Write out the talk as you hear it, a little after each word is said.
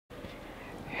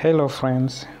Hello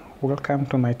friends, welcome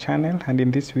to my channel, and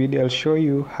in this video I'll show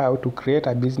you how to create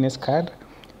a business card.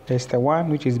 There's the one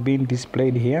which is being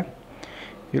displayed here.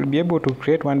 You'll be able to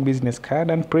create one business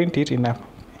card and print it in a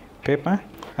paper,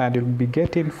 and you'll be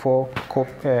getting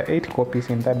 8 copies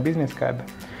in that business card.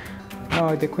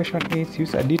 Now the question is,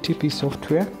 use a DTP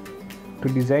software to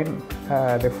design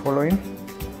the following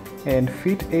and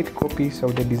fit 8 copies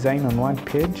of the design on one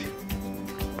page.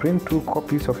 Print 2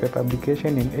 copies of your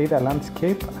publication in either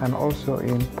landscape and also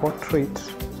in portrait.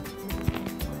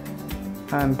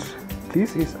 And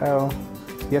this is how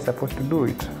you're supposed to do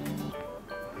it.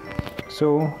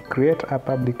 So create a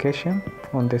publication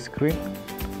on the screen.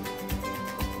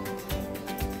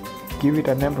 Give it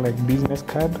a name like business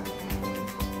card.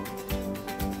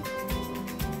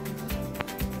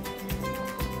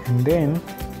 And then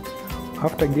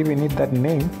after giving it that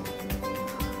name,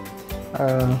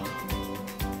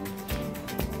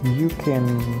 you can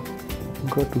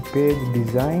go to page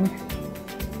design,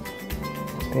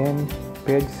 then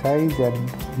page size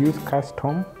and use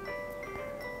custom,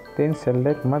 then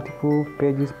select multiple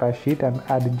pages per sheet and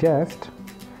adjust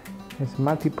as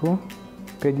multiple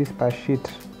pages per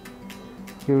sheet.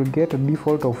 You'll get a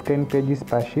default of 10 pages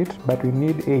per sheet, but we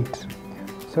need 8,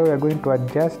 so we are going to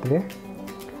adjust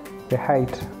the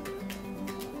height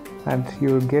and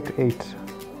you'll get 8.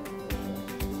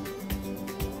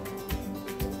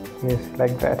 Yes,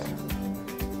 like that.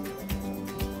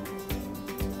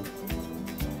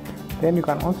 Then you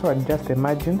can also adjust the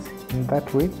margins in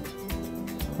that way,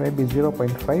 maybe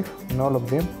 0.5 in all of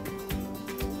them,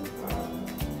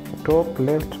 top,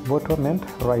 left, bottom and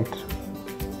right,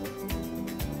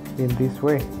 in this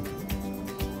way.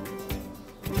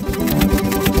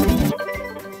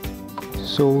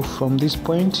 So from this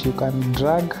point you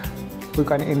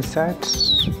can insert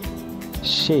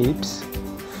shapes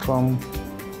from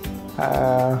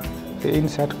the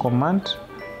insert command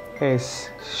as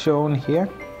shown here.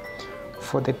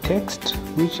 For the text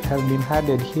which has been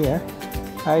added here,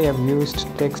 I have used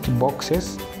text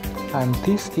boxes, and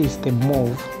this is the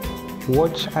move,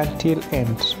 watch until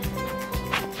end.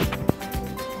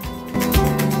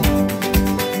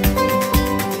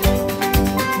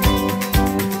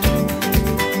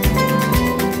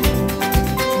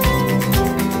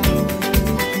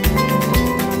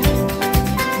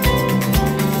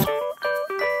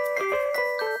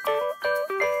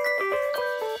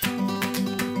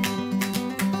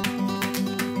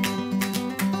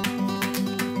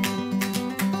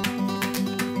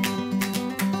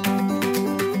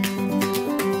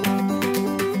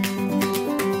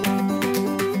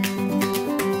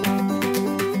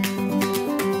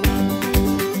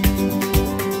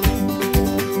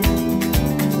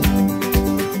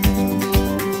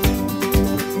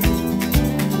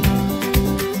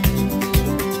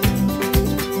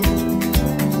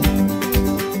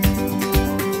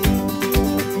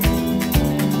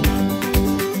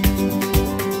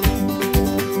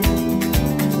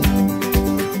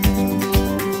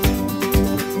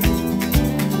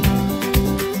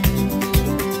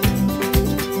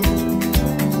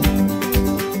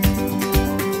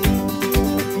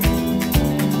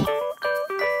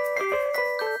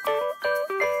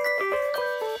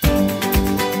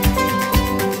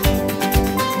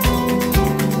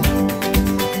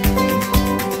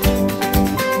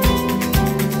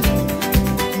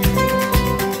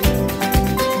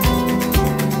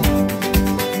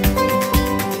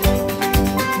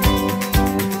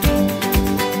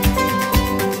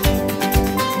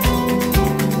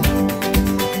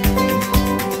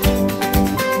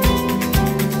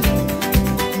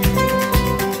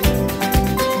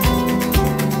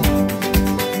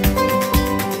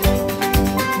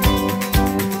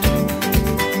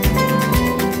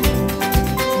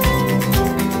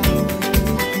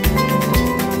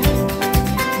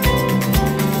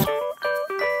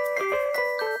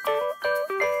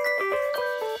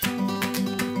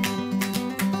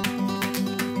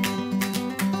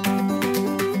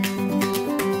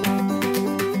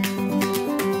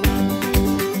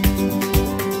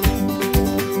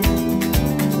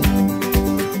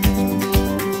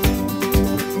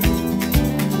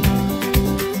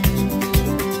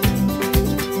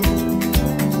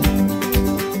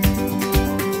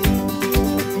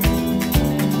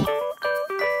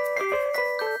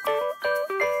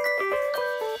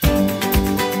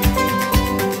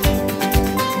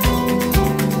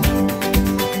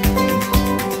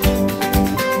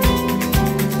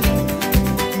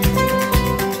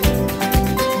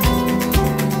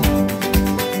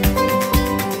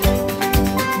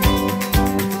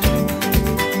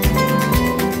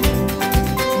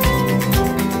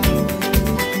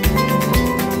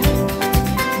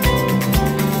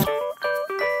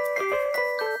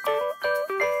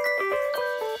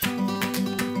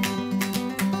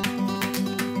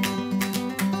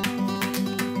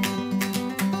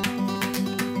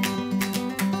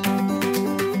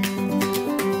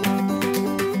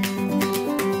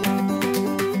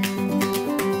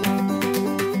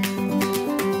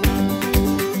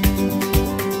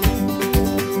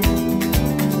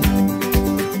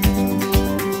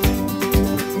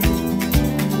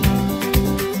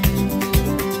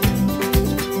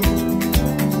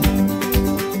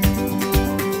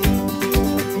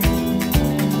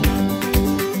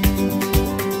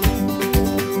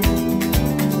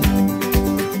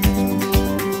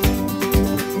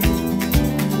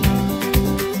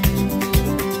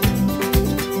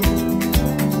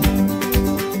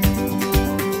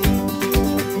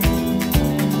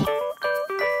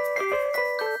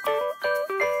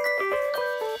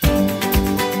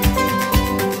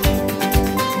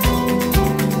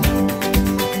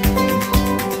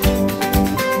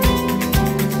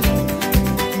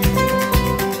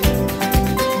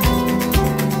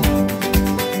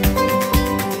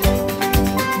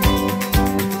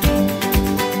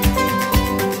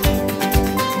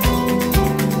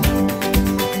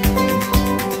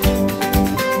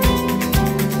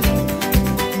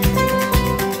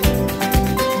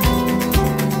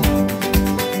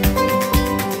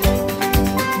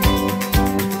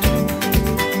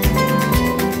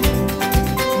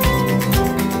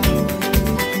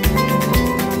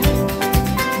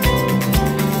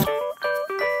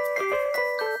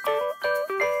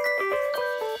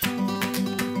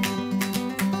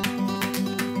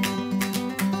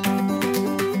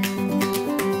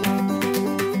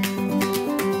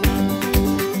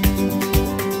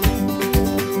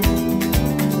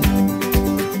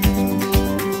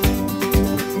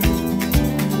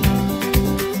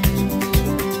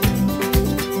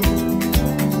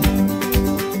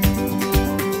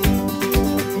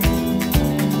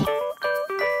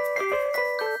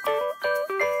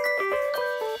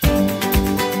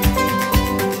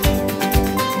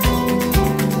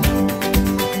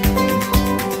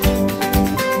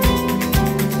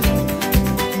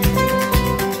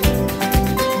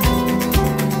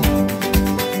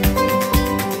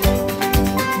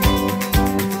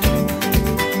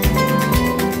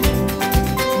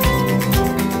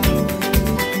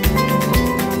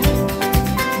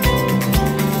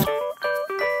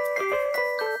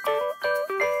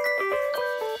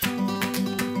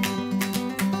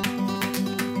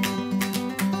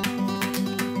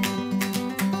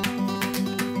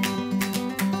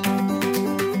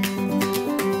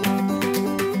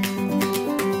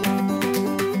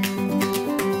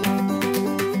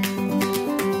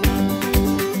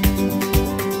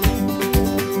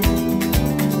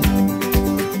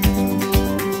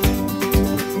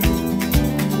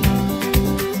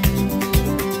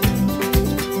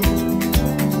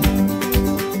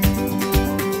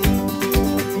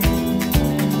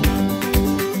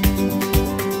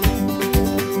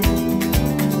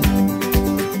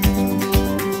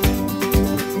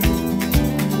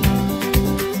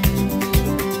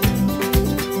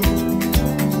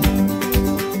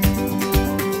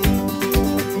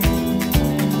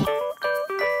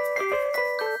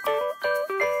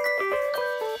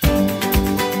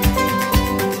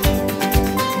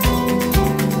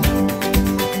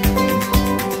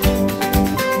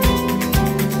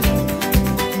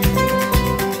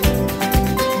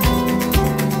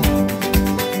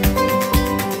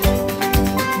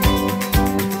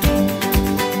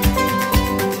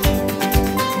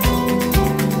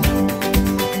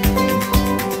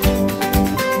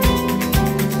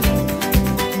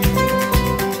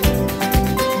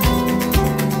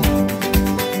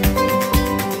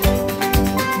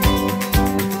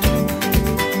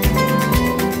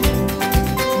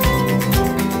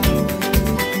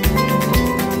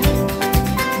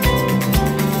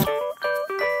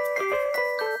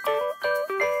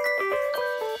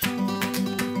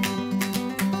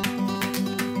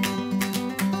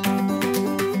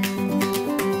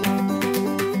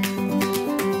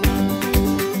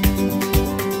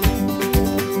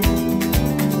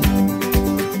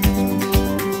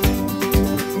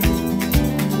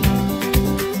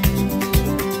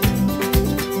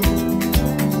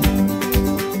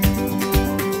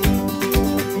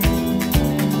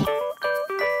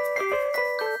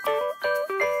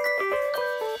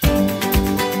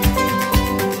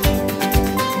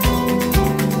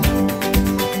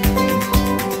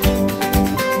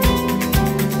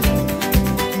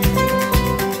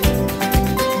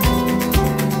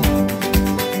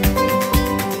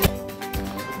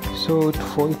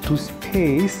 for it to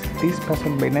space this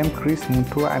person by name Chris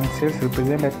Mutua and sales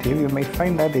representative, you may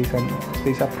find that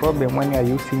there's a problem when you are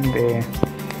using the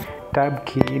tab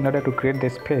key in order to create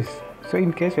the space. So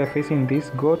in case you are facing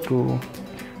this, go to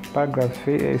paragraph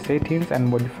settings and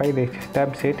modify the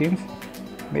tab settings,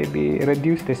 maybe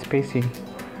reduce the spacing,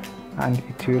 and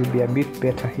it will be a bit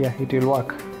better. Here it will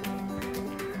work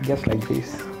just like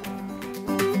this.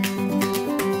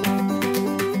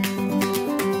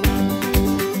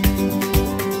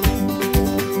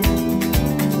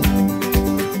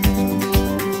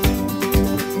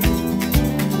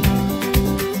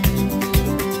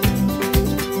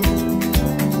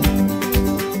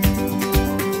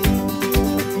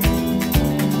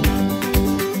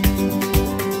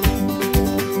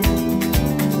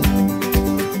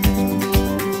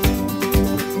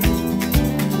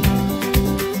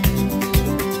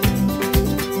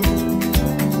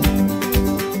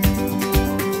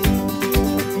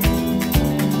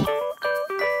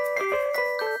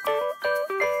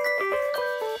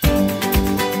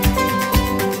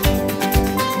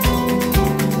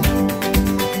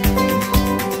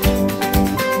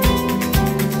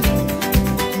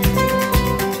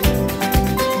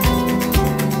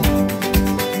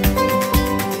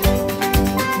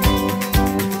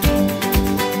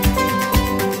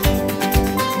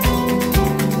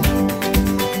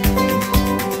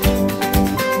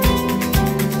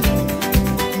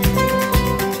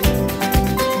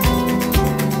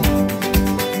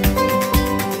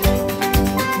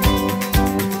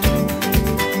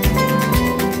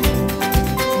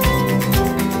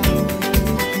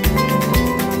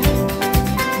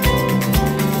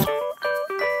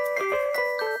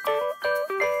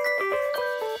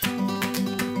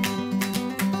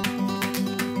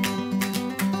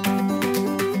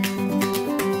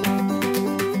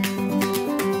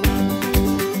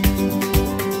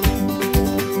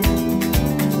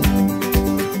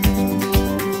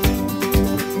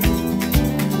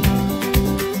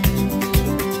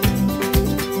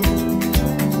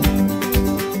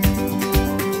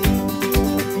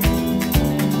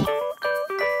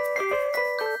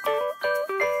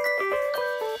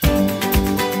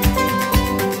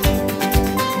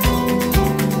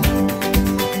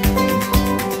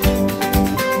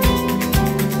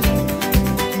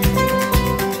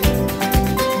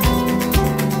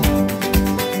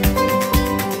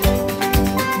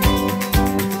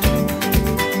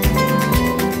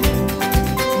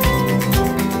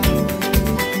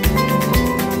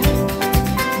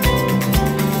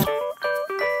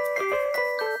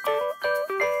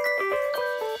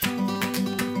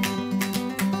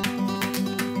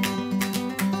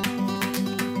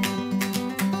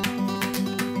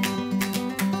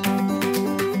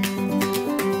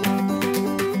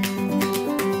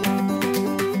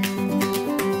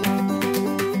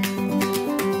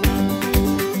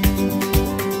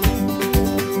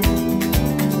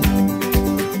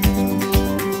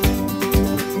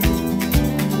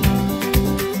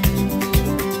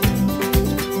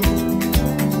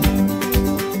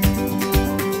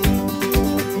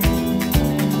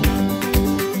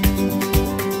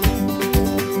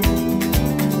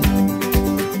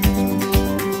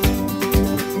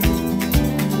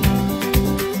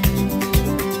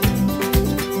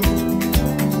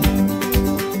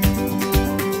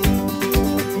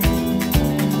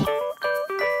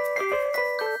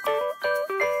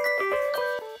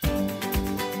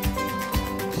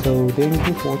 So thank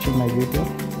you for watching my video.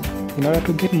 In order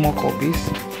to get more copies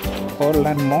or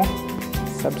learn more,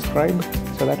 subscribe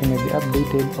so that you may be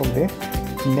updated of the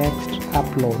next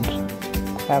upload.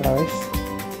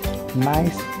 Otherwise,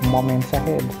 nice moments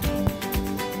ahead.